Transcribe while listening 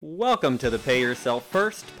Welcome to the Pay Yourself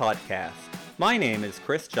First podcast. My name is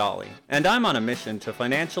Chris Jolly, and I'm on a mission to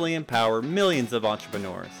financially empower millions of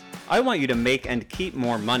entrepreneurs. I want you to make and keep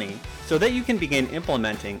more money so that you can begin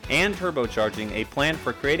implementing and turbocharging a plan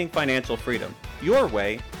for creating financial freedom your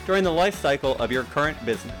way during the life cycle of your current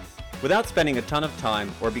business without spending a ton of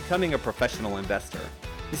time or becoming a professional investor.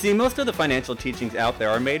 You see, most of the financial teachings out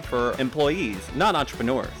there are made for employees, not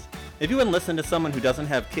entrepreneurs. If you wouldn't listen to someone who doesn't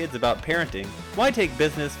have kids about parenting, why take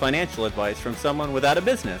business financial advice from someone without a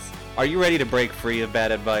business? Are you ready to break free of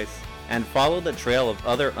bad advice and follow the trail of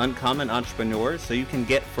other uncommon entrepreneurs so you can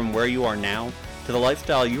get from where you are now to the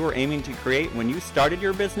lifestyle you were aiming to create when you started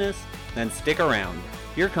your business? Then stick around.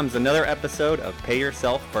 Here comes another episode of Pay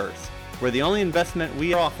Yourself First, where the only investment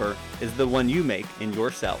we offer is the one you make in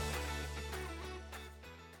yourself.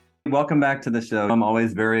 Welcome back to the show. I'm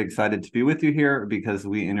always very excited to be with you here because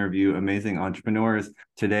we interview amazing entrepreneurs.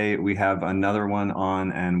 Today, we have another one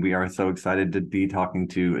on, and we are so excited to be talking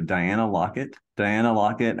to Diana Lockett. Diana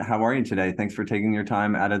Lockett, how are you today? Thanks for taking your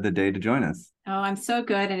time out of the day to join us. Oh, I'm so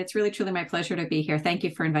good. And it's really, truly my pleasure to be here. Thank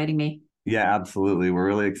you for inviting me. Yeah, absolutely. We're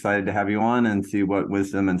really excited to have you on and see what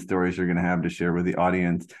wisdom and stories you're going to have to share with the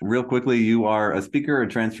audience. Real quickly, you are a speaker, a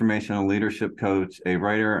transformational leadership coach, a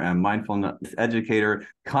writer and mindfulness educator,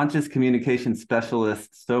 conscious communication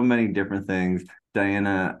specialist, so many different things.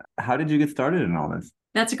 Diana, how did you get started in all this?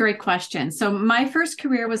 That's a great question. So my first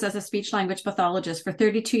career was as a speech language pathologist. For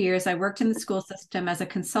 32 years, I worked in the school system as a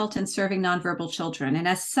consultant serving nonverbal children. And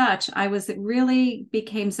as such, I really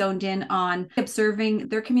became zoned in on observing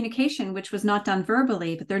their communication, which was not done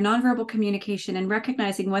verbally, but their nonverbal communication and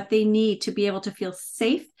recognizing what they need to be able to feel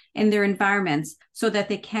safe in their environments so that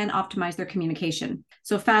they can optimize their communication.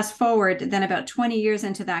 So fast forward, then about 20 years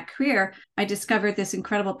into that career, I discovered this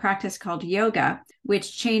incredible practice called yoga,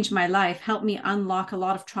 which changed my life, helped me unlock a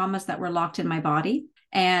lot of traumas that were locked in my body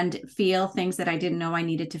and feel things that I didn't know I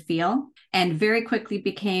needed to feel. And very quickly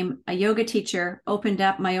became a yoga teacher, opened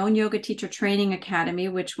up my own yoga teacher training academy,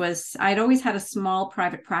 I'd always had a small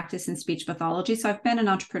private practice in speech pathology. So I've been an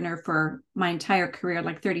entrepreneur for my entire career,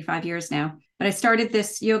 like 35 years now. But I started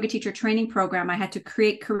this yoga teacher training program. I had to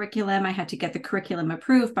create curriculum. I had to get the curriculum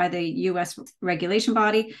approved by the US regulation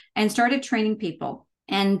body and started training people.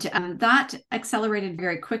 And that accelerated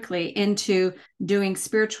very quickly into doing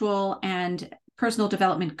spiritual and personal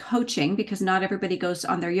development coaching, because not everybody goes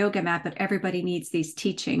on their yoga mat, but everybody needs these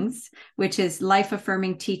teachings, which is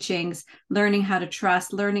life-affirming teachings, learning how to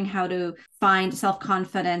trust, learning how to find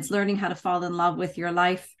self-confidence, learning how to fall in love with your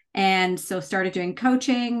life. And so started doing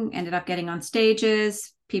coaching, ended up getting on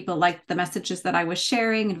stages. People liked the messages that I was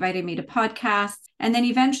sharing, invited me to podcasts, and then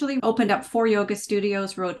eventually opened up 4 yoga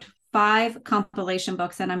studios, wrote 5 compilation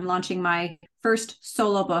books, and I'm launching my first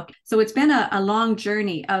solo book. So it's been a long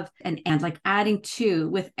journey of and like adding to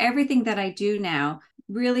with everything that I do now,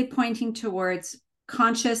 really pointing towards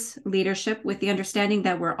conscious leadership with the understanding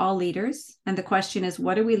that we're all leaders. And the question is,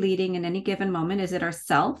 what are we leading in any given moment? Is it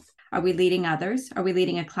ourselves? Are we leading others? Are we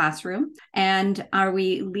leading a classroom? And are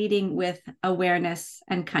we leading with awareness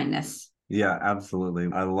and kindness? Yeah, absolutely.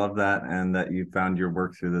 I love that, and that you found your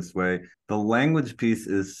work through this way. The language piece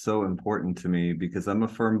is so important to me because I'm a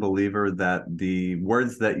firm believer that the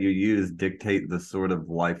words that you use dictate the sort of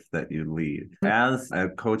life that you lead. As a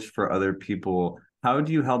coach for other people, how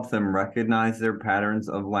do you help them recognize their patterns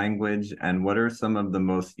of language, and what are some of the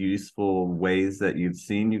most useful ways that you've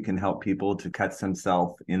seen you can help people to catch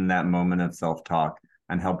themselves in that moment of self-talk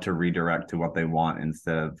and help to redirect to what they want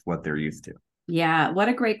instead of what they're used to? Yeah, what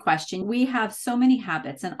a great question. We have so many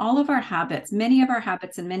habits, and all of our habits, many of our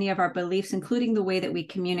habits and many of our beliefs, including the way that we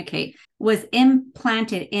communicate, was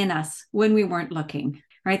implanted in us when we weren't looking,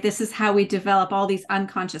 right? This is how we develop all these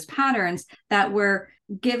unconscious patterns that were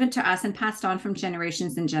given to us and passed on from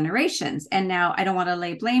generations and generations. And now I don't want to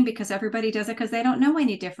lay blame because everybody does it because they don't know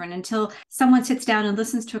any different until someone sits down and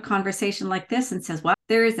listens to a conversation like this and says, well,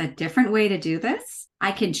 there is a different way to do this.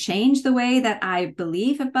 I can change the way that I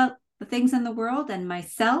believe about the things in the world and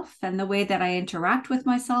myself and the way that I interact with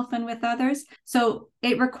myself and with others. So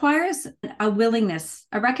it requires a willingness,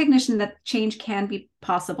 a recognition that change can be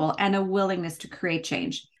possible, and a willingness to create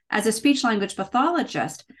change. As a speech language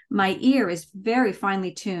pathologist, my ear is very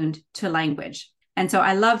finely tuned to language. And so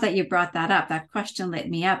I love that you brought that up. That question lit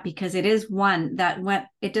me up because it is one that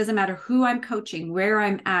it doesn't matter who I'm coaching, where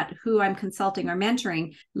I'm at, who I'm consulting or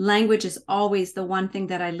mentoring, language is always the one thing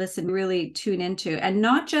that I really tune into. And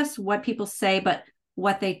not just what people say, but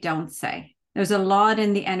what they don't say. There's a lot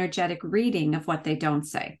in the energetic reading of what they don't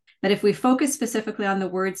say. But if we focus specifically on the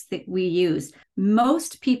words that we use,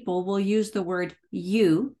 most people will use the word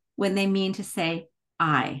you when they mean to say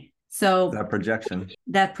I. So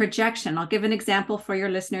that projection, I'll give an example for your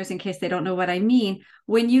listeners in case they don't know what I mean.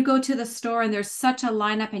 When you go to the store and there's such a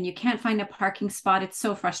lineup and you can't find a parking spot, it's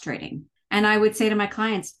so frustrating. And I would say to my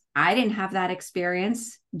clients, I didn't have that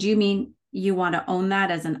experience. Do you mean you want to own that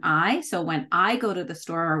as an I? So when I go to the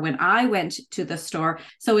store or when I went to the store,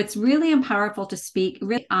 so it's really powerful to speak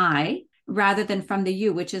really I rather than from the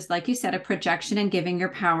you, which is, like you said, a projection and giving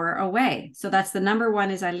your power away. So that's the number one,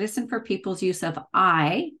 is I listen for people's use of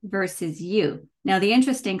I versus you. Now, the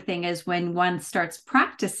interesting thing is when one starts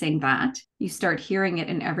practicing that, you start hearing it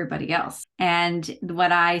in everybody else. And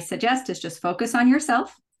what I suggest is just focus on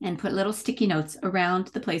yourself and put little sticky notes around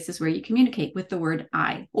the places where you communicate with the word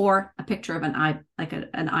I, or a picture of an eye, like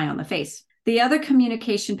an eye on the face. The other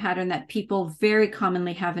communication pattern that people very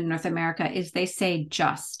commonly have in North America is they say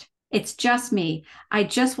just. It's just me. I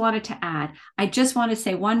just wanted to add. I just want to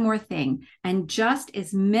say one more thing. And just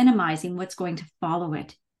is minimizing what's going to follow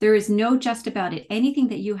it. There is no just about it. Anything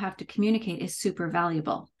that you have to communicate is super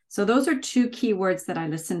valuable. So those are two key words that I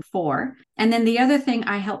listen for. And then the other thing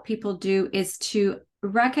I help people do is to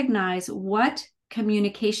recognize what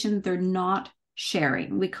communication they're not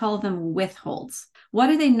sharing. We call them withholds. What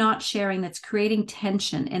are they not sharing that's creating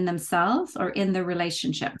tension in themselves or in the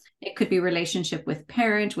relationship? It could be relationship with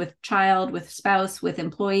parent, with child, with spouse, with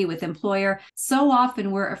employee, with employer. So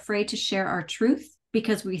often we're afraid to share our truth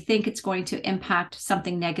because we think it's going to impact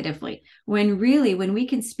something negatively. When really, when we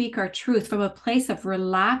can speak our truth from a place of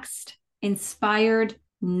relaxed, inspired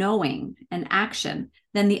knowing and action,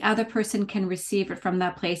 then the other person can receive it from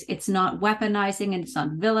that place. It's not weaponizing and it's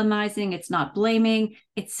not villainizing. It's not blaming.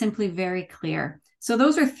 It's simply very clear. So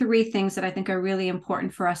those are three things that I think are really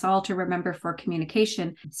important for us all to remember for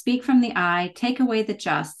communication. Speak from the I, take away the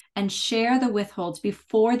just, and share the withholds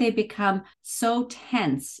before they become so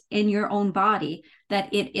tense in your own body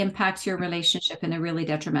that it impacts your relationship in a really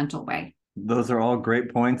detrimental way. Those are all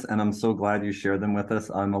great points, and I'm so glad you shared them with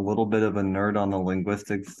us. I'm a little bit of a nerd on the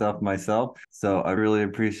linguistic stuff myself, so I really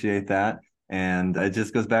appreciate that. And it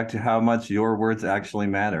just goes back to how much your words actually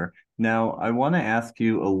matter. Now, I want to ask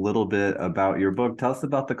you a little bit about your book. Tell us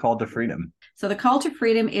about The Call to Freedom. So The Call to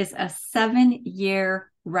Freedom is a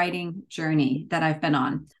 7-year writing journey that I've been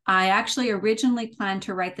on. I actually originally planned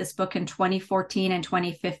to write this book in 2014 and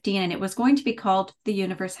 2015, and it was going to be called The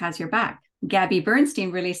Universe Has Your Back. Gabby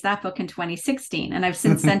Bernstein released that book in 2016, and I've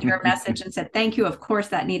since sent her a message and said, thank you. Of course,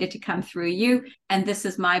 that needed to come through you, and this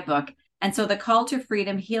is my book. And so The Call to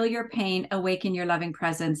Freedom, Heal Your Pain, Awaken Your Loving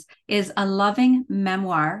Presence is a loving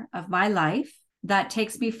memoir of my life that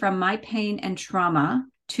takes me from my pain and trauma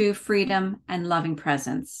to freedom and loving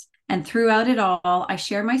presence. And throughout it all, I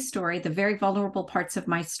share my story, the very vulnerable parts of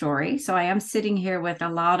my story. So I am sitting here with a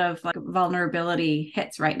lot of vulnerability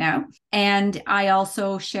hits right now. And I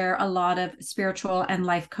also share a lot of spiritual and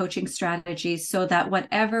life coaching strategies so that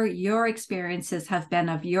whatever your experiences have been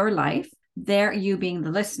of your life, there, you being the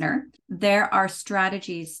listener, there are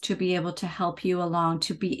strategies to be able to help you along,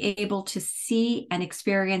 to be able to see and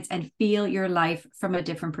experience and feel your life from a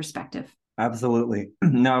different perspective. Absolutely.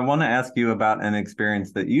 Now, I want to ask you about an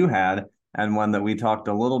experience that you had and one that we talked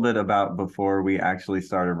a little bit about before we actually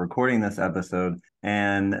started recording this episode.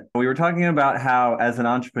 And we were talking about how, as an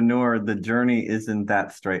entrepreneur, the journey isn't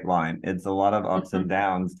that straight line. It's a lot of ups and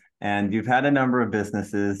downs. And you've had a number of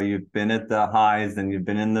businesses. You've been at the highs and you've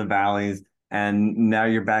been in the valleys. And now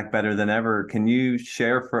you're back better than ever. Can you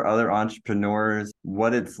share for other entrepreneurs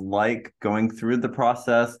what it's like going through the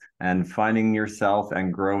process and finding yourself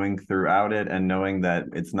and growing throughout it and knowing that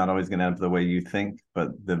it's not always going to have the way you think, but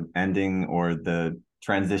the ending or the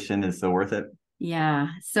transition is so worth it? Yeah.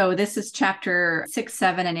 So this is chapter 6,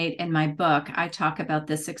 7, and 8 in my book. I talk about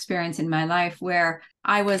this experience in my life where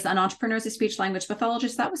I was an entrepreneur as a speech language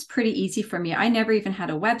pathologist. That was pretty easy for me. I never even had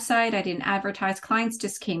a website. I didn't advertise. Clients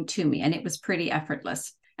just came to me and it was pretty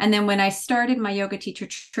effortless. And then when I started my yoga teacher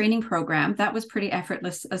training program, that was pretty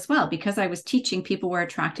effortless as well because I was teaching, people were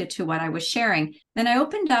attracted to what I was sharing. Then I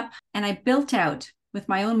opened up and I built out with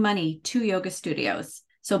my own money 2 yoga studios.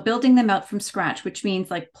 So building them out from scratch, which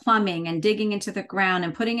means like plumbing and digging into the ground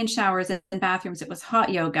and putting in showers and bathrooms. It was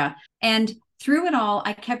hot yoga. And through it all,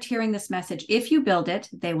 I kept hearing this message: if you build it,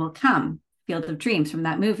 they will come. Field of Dreams from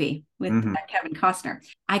that movie with Kevin Costner.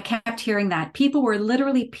 I kept hearing that. People were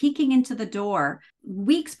literally peeking into the door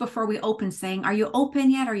weeks before we opened saying, are you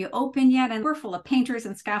open yet? Are you open yet? And we're full of painters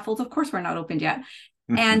and scaffolds. Of course, we're not opened yet.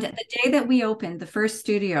 And the day that we opened the first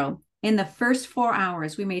studio, in the first 4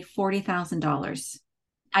 hours, we made $40,000.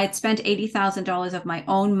 I had spent $80,000 of my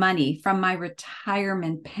own money from my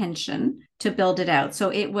retirement pension to build it out. So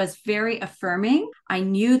it was very affirming. I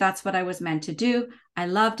knew that's what I was meant to do. I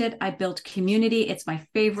loved it. I built community. It's my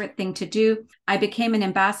favorite thing to do. I became an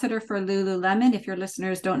ambassador for Lululemon. If your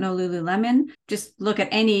listeners don't know Lululemon, just look at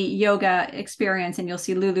any yoga experience and you'll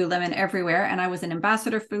see Lululemon everywhere. And I was an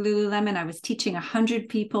ambassador for Lululemon. I was teaching 100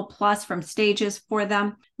 people plus from stages for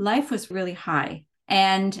them. Life was really high.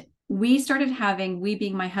 And we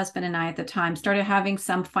being my husband and I at the time, started having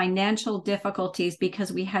some financial difficulties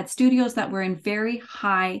because we had studios that were in very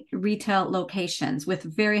high retail locations with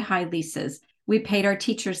very high leases. We paid our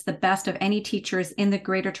teachers the best of any teachers in the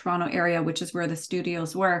Greater Toronto area, which is where the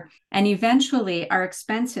studios were. And eventually our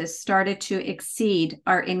expenses started to exceed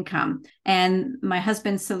our income. And my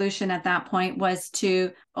husband's solution at that point was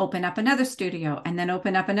to open up another studio and then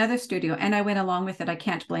open up another studio. And I went along with it. I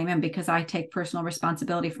can't blame him because I take personal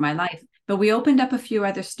responsibility for my life. But we opened up a few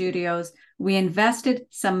other studios. We invested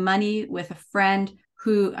some money with a friend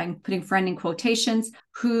who, I'm putting friend in quotations,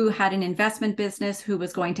 who had an investment business, who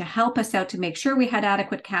was going to help us out to make sure we had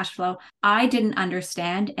adequate cash flow. I didn't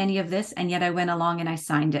understand any of this, and yet I went along and I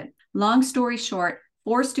signed it. Long story short,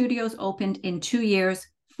 4 studios opened in 2 years,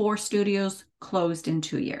 4 studios closed in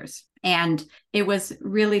 2 years. And it was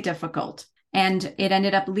really difficult. And it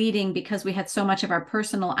ended up leading, because we had so much of our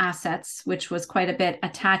personal assets, which was quite a bit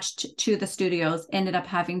attached to the studios, ended up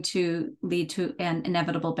having to lead to an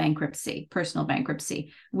inevitable bankruptcy, personal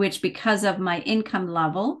bankruptcy, which because of my income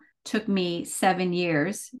level took me 7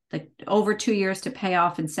 years, like over 2 years to pay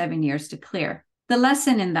off and 7 years to clear. The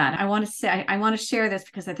lesson in that, I want to share this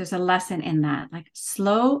because there's a lesson in that, like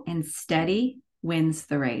slow and steady wins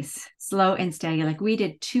the race. Slow and steady. Like we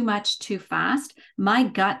did too much too fast. My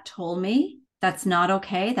gut told me that's not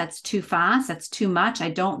okay. That's too fast. That's too much.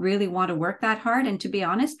 I don't really want to work that hard. And to be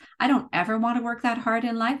honest, I don't ever want to work that hard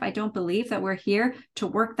in life. I don't believe that we're here to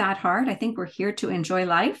work that hard. I think we're here to enjoy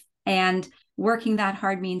life. And working that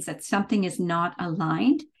hard means that something is not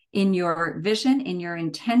aligned in your vision, in your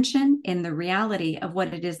intention, in the reality of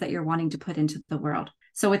what it is that you're wanting to put into the world.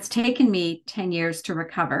 So it's taken me 10 years to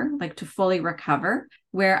recover, like to fully recover,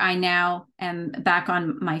 where I now am back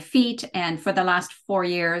on my feet. And for the last 4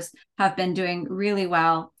 years have been doing really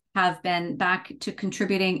well, have been back to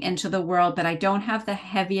contributing into the world, but I don't have the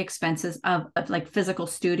heavy expenses of like physical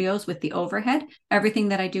studios with the overhead. Everything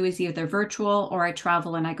that I do is either virtual or I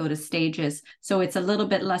travel and I go to stages. So it's a little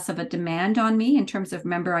bit less of a demand on me in terms of,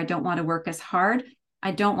 remember, I don't want to work as hard.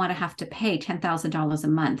 I don't want to have to pay $10,000 a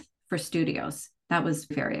month for studios. That was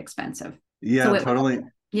very expensive. Yeah, so totally.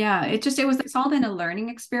 Yeah, it's all been a learning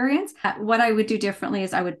experience. What I would do differently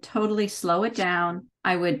is I would totally slow it down.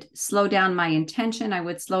 I would slow down my intention. I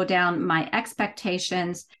would slow down my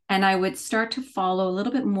expectations, and I would start to follow a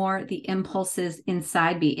little bit more the impulses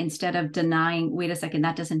inside me instead of denying, wait a second,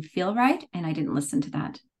 that doesn't feel right. And I didn't listen to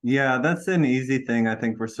that. Yeah, that's an easy thing, I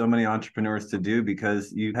think, for so many entrepreneurs to do,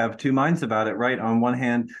 because you have two minds about it, right? On one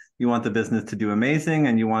hand, you want the business to do amazing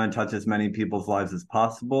and you want to touch as many people's lives as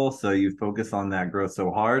possible. So you focus on that growth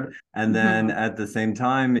so hard. And then at the same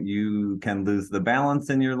time, you can lose the balance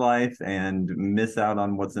in your life and miss out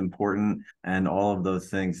on what's important and all of those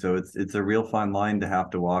things. So it's a real fine line to have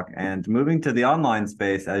to walk. And moving to the online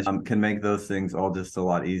space can make those things all just a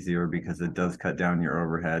lot easier, because it does cut down your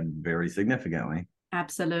overhead very significantly.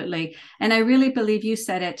 Absolutely. And I really believe you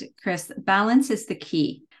said it, Chris, balance is the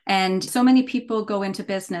key. And so many people go into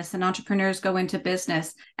business and entrepreneurs go into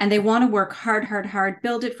business and they want to work hard,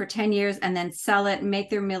 build it for 10 years and then sell it, make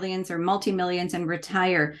their millions or multi-millions and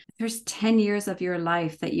retire. There's 10 years of your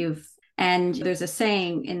life and there's a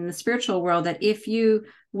saying in the spiritual world that if you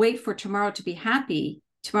wait for tomorrow to be happy,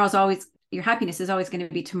 your happiness is always going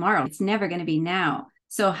to be tomorrow. It's never going to be now.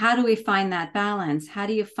 So how do we find that balance? How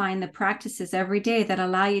do you find the practices every day that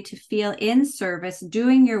allow you to feel in service,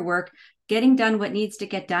 doing your work, getting done what needs to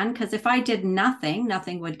get done? Because if I did nothing,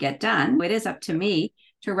 nothing would get done. It is up to me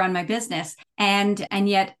to run my business. And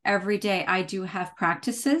yet every day I do have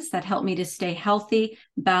practices that help me to stay healthy,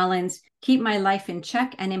 balanced, keep my life in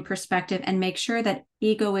check and in perspective, and make sure that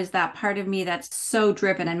ego is that part of me that's so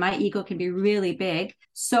driven. And my ego can be really big,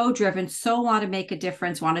 so driven, so want to make a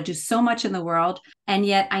difference, want to do so much in the world. And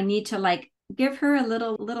yet I need to give her a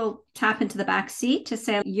little tap into the back seat to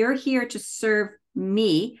say, you're here to serve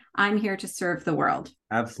me. I'm here to serve the world.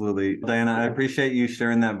 Absolutely. Diana, I appreciate you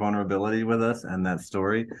sharing that vulnerability with us and that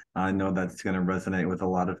story. I know that's going to resonate with a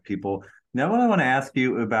lot of people. Now, what I want to ask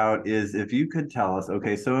you about is if you could tell us,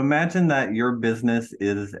 okay, so imagine that your business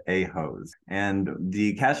is a hose and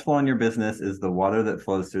the cash flow in your business is the water that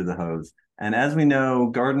flows through the hose. And as we know,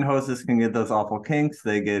 garden hoses can get those awful kinks.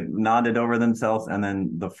 They get knotted over themselves, and then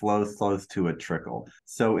the flow slows to a trickle.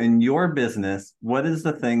 So in your business, what is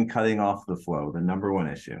the thing cutting off the flow, the number one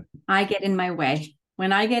issue? I get in my way.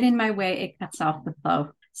 When I get in my way, it cuts off the flow.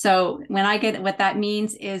 So what that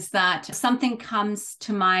means is that something comes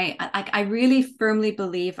to I really firmly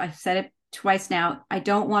believe, I've said it twice now, I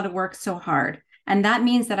don't want to work so hard. And that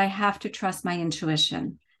means that I have to trust my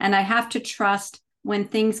intuition, and I have to trust when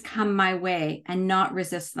things come my way and not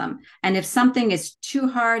resist them. And if something is too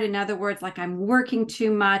hard, in other words, like I'm working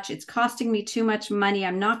too much, it's costing me too much money,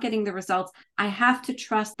 I'm not getting the results, I have to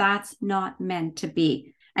trust that's not meant to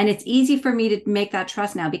be. And it's easy for me to make that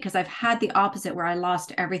trust now because I've had the opposite where I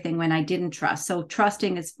lost everything when I didn't trust. So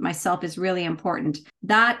trusting myself is really important.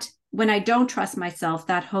 That when I don't trust myself,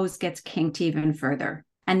 that hose gets kinked even further.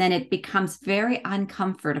 And then it becomes very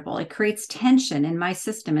uncomfortable. It creates tension in my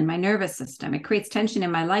system, in my nervous system. It creates tension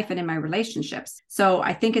in my life and in my relationships. So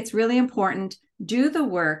I think it's really important. Do the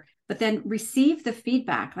work, but then receive the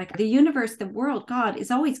feedback. Like the universe, the world, God is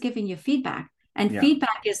always giving you feedback. And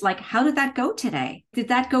feedback is like, how did that go today? Did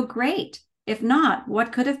that go great? If not,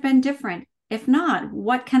 what could have been different? If not,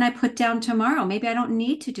 what can I put down tomorrow? Maybe I don't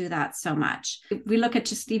need to do that so much. If we look at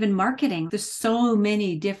just even marketing, there's so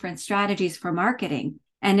many different strategies for marketing.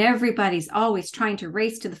 And everybody's always trying to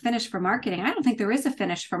race to the finish for marketing. I don't think there is a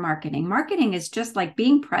finish for marketing. Marketing is just like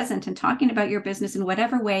being present and talking about your business in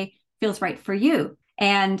whatever way feels right for you.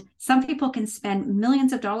 And some people can spend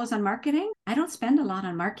millions of dollars on marketing. I don't spend a lot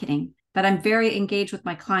on marketing, but I'm very engaged with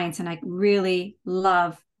my clients. And I really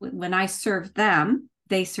love when I serve them,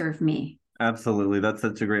 they serve me. Absolutely. That's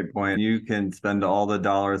such a great point. You can spend all the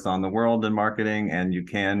dollars on the world in marketing and you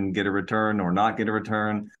can get a return or not get a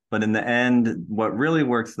return. But in the end, what really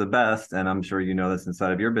works the best, and I'm sure you know this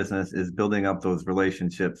inside of your business, is building up those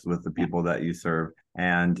relationships with the people that you serve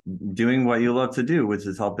and doing what you love to do, which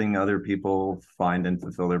is helping other people find and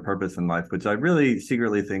fulfill their purpose in life, which I really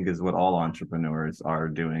secretly think is what all entrepreneurs are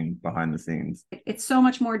doing behind the scenes. It's so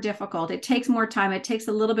much more difficult. It takes more time. It takes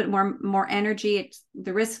a little bit more energy. It's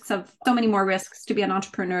the risks of so many more risks to be an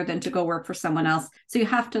entrepreneur than to go work for someone else. So you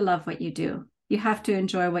have to love what you do. You have to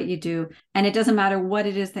enjoy what you do. And it doesn't matter what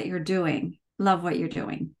it is that you're doing. Love what you're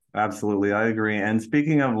doing. Absolutely. I agree. And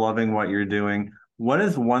speaking of loving what you're doing, what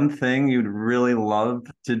is one thing you'd really love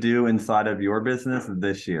to do inside of your business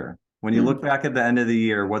this year? When you look back at the end of the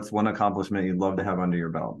year, what's one accomplishment you'd love to have under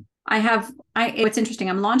your belt? It's interesting.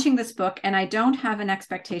 I'm launching this book and I don't have an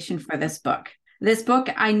expectation for this book. This book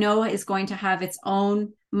I know is going to have its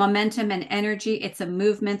own momentum and energy. It's a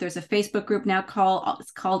movement. There's a Facebook group now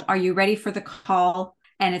called Are You Ready for the Call?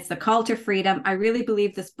 And it's the call to freedom. I really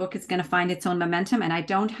believe this book is going to find its own momentum, and I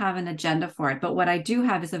don't have an agenda for it. But what I do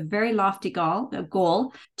have is a very lofty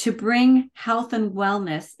goal to bring health and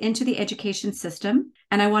wellness into the education system.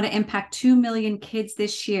 And I want to impact 2 million kids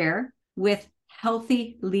this year with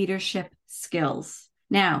healthy leadership skills.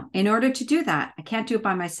 Now, in order to do that, I can't do it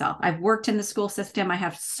by myself. I've worked in the school system. I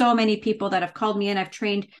have so many people that have called me in. I've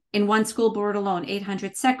trained in one school board alone,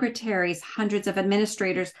 800 secretaries, hundreds of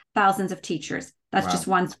administrators, thousands of teachers. That's just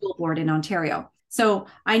one school board in Ontario. So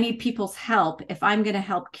I need people's help. If I'm going to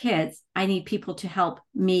help kids, I need people to help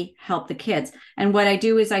me help the kids. And what I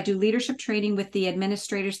do is I do leadership training with the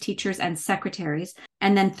administrators, teachers, and secretaries.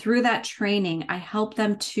 And then through that training, I help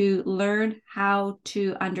them to learn how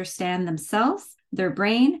to understand themselves, their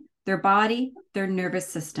brain, their body, their nervous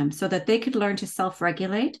system, so that they could learn to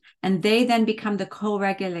self-regulate, and they then become the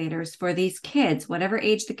co-regulators for these kids, whatever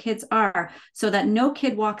age the kids are, so that no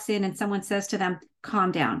kid walks in and someone says to them,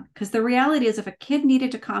 calm down. Because the reality is if a kid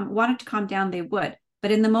wanted to calm down, they would,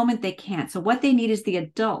 but in the moment they can't. So what they need is the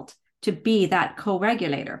adult to be that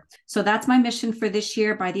co-regulator. So that's my mission for this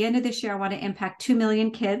year. By the end of this year, I want to impact 2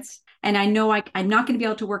 million kids. And I know I'm not going to be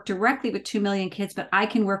able to work directly with 2 million kids, but I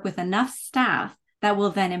can work with enough staff that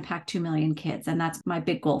will then impact 2 million kids. And that's my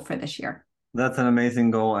big goal for this year. That's an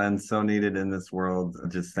amazing goal and so needed in this world.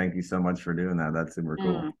 Just thank you so much for doing that. That's super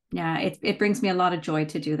cool. Yeah, it brings me a lot of joy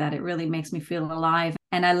to do that. It really makes me feel alive.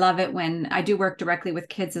 And I love it when I do work directly with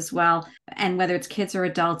kids as well. And whether it's kids or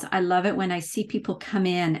adults, I love it when I see people come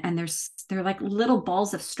in and they're like little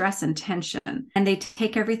balls of stress and tension, and they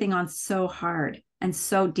take everything on so hard and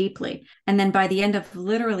so deeply. And then by the end of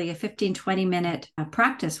literally a 15-20 minute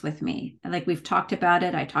practice with me, like we've talked about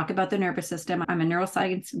it, I talk about the nervous system. I'm a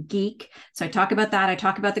neuroscience geek. So I talk about that. I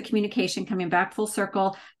talk about the communication coming back full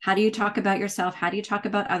circle. How do you talk about yourself? How do you talk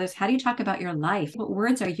about others? How do you talk about your life? What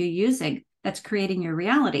words are you using that's creating your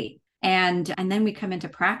reality? And then we come into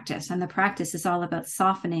practice, and the practice is all about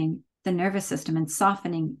softening the nervous system and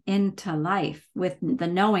softening into life with the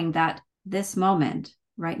knowing that this moment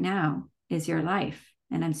right now is your life.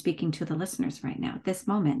 And I'm speaking to the listeners right now. This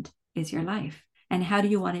moment is your life. And how do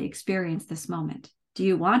you want to experience this moment? Do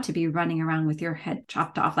you want to be running around with your head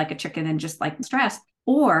chopped off like a chicken and just like stressed?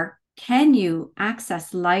 Or can you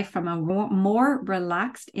access life from a more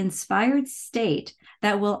relaxed, inspired state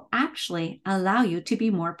that will actually allow you to be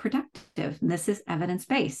more productive? And this is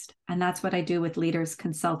evidence-based. And that's what I do with leaders,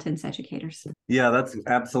 consultants, educators. Yeah, that's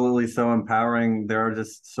absolutely so empowering. There are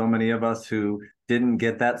just so many of us who didn't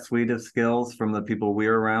get that suite of skills from the people we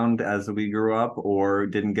were around as we grew up, or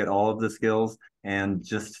didn't get all of the skills. And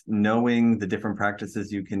just knowing the different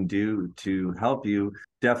practices you can do to help you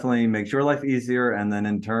definitely makes your life easier. And then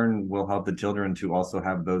in turn will help the children to also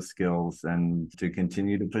have those skills and to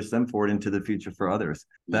continue to push them forward into the future for others.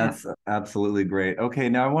 That's absolutely great. Okay,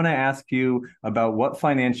 now I want to ask you about what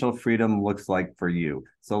financial freedom looks like for you.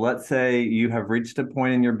 So let's say you have reached a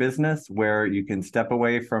point in your business where you can step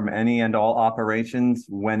away from any and all operations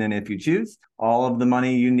when and if you choose. All of the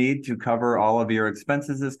money you need to cover all of your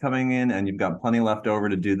expenses is coming in, and you've got plenty left over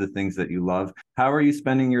to do the things that you love. How are you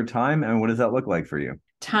spending your time, and what does that look like for you?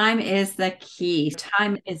 Time is the key.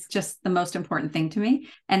 Time is just the most important thing to me.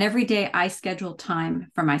 And every day I schedule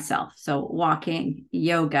time for myself. So walking,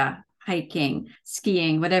 yoga, hiking,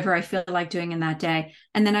 skiing, whatever I feel like doing in that day.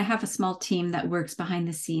 And then I have a small team that works behind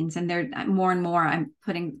the scenes, and they're more and more I'm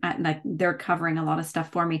putting like they're covering a lot of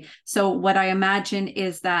stuff for me. So what I imagine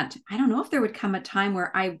is that I don't know if there would come a time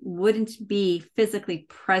where I wouldn't be physically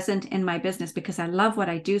present in my business because I love what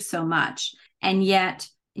I do so much. And yet,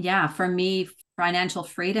 yeah, for me, financial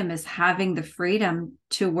freedom is having the freedom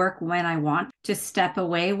to work when I want, to step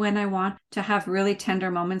away when I want, to have really tender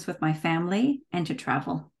moments with my family, and to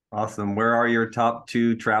travel. Awesome. Where are your top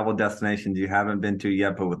 2 travel destinations you haven't been to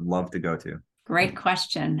yet, but would love to go to? Great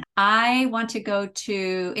question. I want to go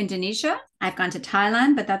to Indonesia. I've gone to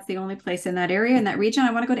Thailand, but that's the only place in that area, in that region.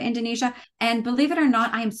 I want to go to Indonesia. And believe it or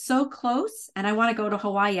not, I am so close, and I want to go to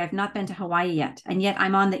Hawaii. I've not been to Hawaii yet. And yet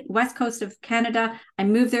I'm on the west coast of Canada. I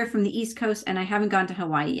moved there from the east coast, and I haven't gone to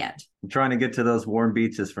Hawaii yet. You're trying to get to those warm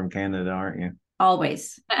beaches from Canada, aren't you?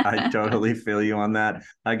 Always. I totally feel you on that.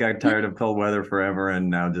 I got tired of cold weather forever and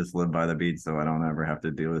now just live by the beach so I don't ever have to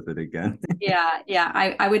deal with it again. Yeah.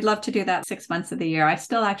 I would love to do that 6 months of the year. I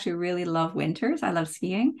still actually really love winters. I love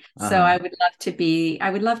skiing. So I would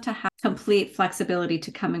love to have complete flexibility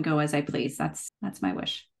to come and go as I please. That's my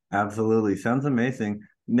wish. Absolutely. Sounds amazing.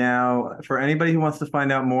 Now, for anybody who wants to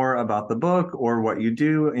find out more about the book or what you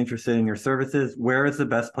do, interested in your services, where is the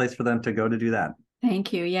best place for them to go to do that?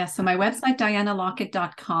 Thank you. Yeah. So my website,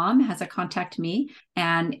 dianalockett.com, has a contact me.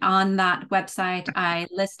 And on that website, I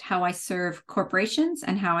list how I serve corporations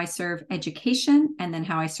and how I serve education, and then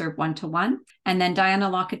how I serve one-to-one. And then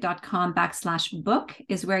dianalockett.com/book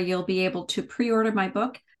is where you'll be able to pre-order my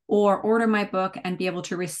book or order my book and be able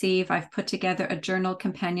to receive. I've put together a journal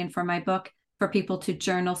companion for my book for people to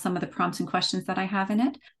journal some of the prompts and questions that I have in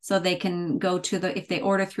it. So they can go to if they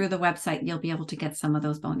order through the website, you'll be able to get some of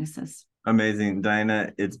those bonuses. Amazing.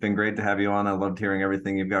 Diana, it's been great to have you on. I loved hearing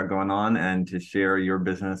everything you've got going on and to share your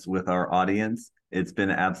business with our audience. It's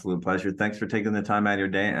been an absolute pleasure. Thanks for taking the time out of your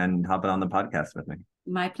day and hopping on the podcast with me.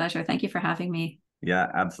 My pleasure. Thank you for having me.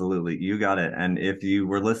 Yeah, absolutely. You got it. And if you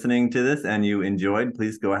were listening to this and you enjoyed,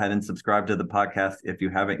 please go ahead and subscribe to the podcast if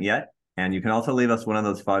you haven't yet. And you can also leave us one of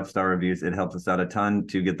those 5-star reviews. It helps us out a ton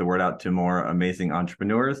to get the word out to more amazing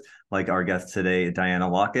entrepreneurs like our guest today, Diana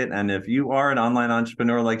Lockett. And if you are an online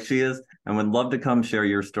entrepreneur like she is and would love to come share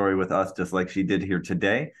your story with us, just like she did here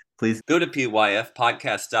today, please go to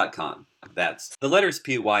pyfpodcast.com. That's the letters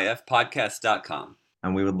pyfpodcast.com.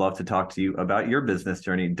 And we would love to talk to you about your business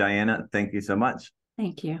journey. Diana, thank you so much.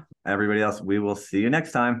 Thank you. Everybody else, we will see you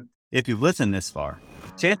next time. If you've listened this far,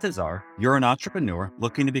 chances are you're an entrepreneur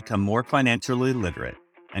looking to become more financially literate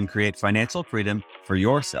and create financial freedom for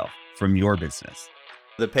yourself from your business.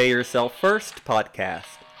 The Pay Yourself First podcast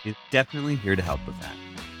is definitely here to help with that.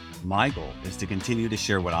 My goal is to continue to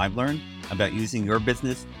share what I've learned about using your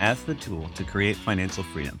business as the tool to create financial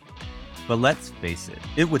freedom. But let's face it,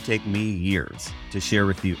 it would take me years to share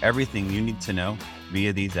with you everything you need to know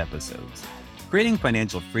via these episodes. Creating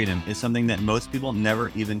financial freedom is something that most people never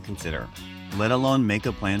even consider, let alone make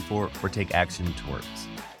a plan for or take action towards.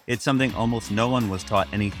 It's something almost no one was taught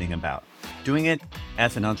anything about. Doing it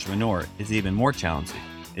as an entrepreneur is even more challenging,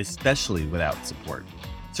 especially without support.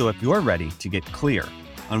 So if you're ready to get clear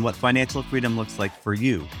on what financial freedom looks like for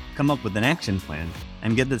you, come up with an action plan,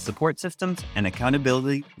 and get the support systems and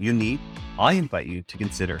accountability you need, I invite you to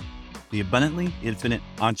consider the Abundantly Infinite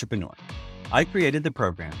Entrepreneur. I created the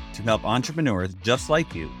program to help entrepreneurs just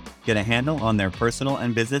like you get a handle on their personal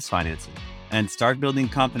and business finances and start building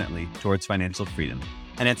confidently towards financial freedom.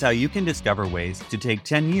 And it's how you can discover ways to take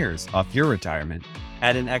 10 years off your retirement,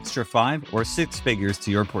 add an extra 5 or 6 figures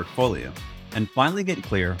to your portfolio, and finally get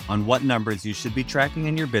clear on what numbers you should be tracking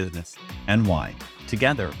in your business and why.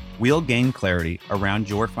 Together, we'll gain clarity around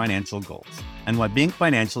your financial goals and what being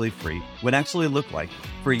financially free would actually look like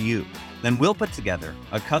for you. Then we'll put together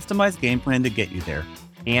a customized game plan to get you there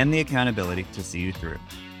and the accountability to see you through.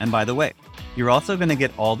 And by the way, you're also going to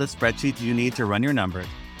get all the spreadsheets you need to run your numbers,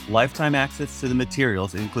 lifetime access to the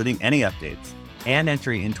materials, including any updates, and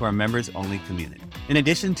entry into our members-only community. In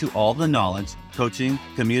addition to all the knowledge, coaching,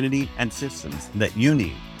 community, and systems that you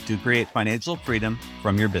need to create financial freedom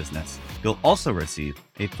from your business, you'll also receive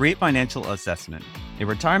a free financial assessment, a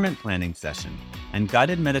retirement planning session, and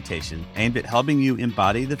guided meditation aimed at helping you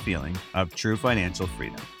embody the feeling of true financial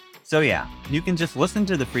freedom. So yeah, you can just listen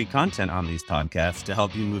to the free content on these podcasts to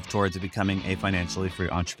help you move towards becoming a financially free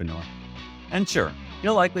entrepreneur. And sure,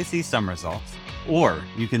 you'll likely see some results, or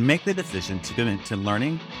you can make the decision to commit to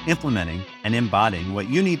learning, implementing, and embodying what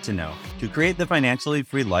you need to know to create the financially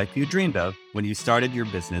free life you dreamed of when you started your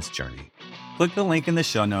business journey. Click the link in the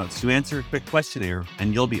show notes to answer a quick questionnaire,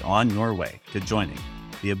 and you'll be on your way to joining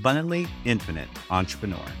the abundantly infinite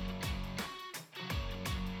entrepreneur.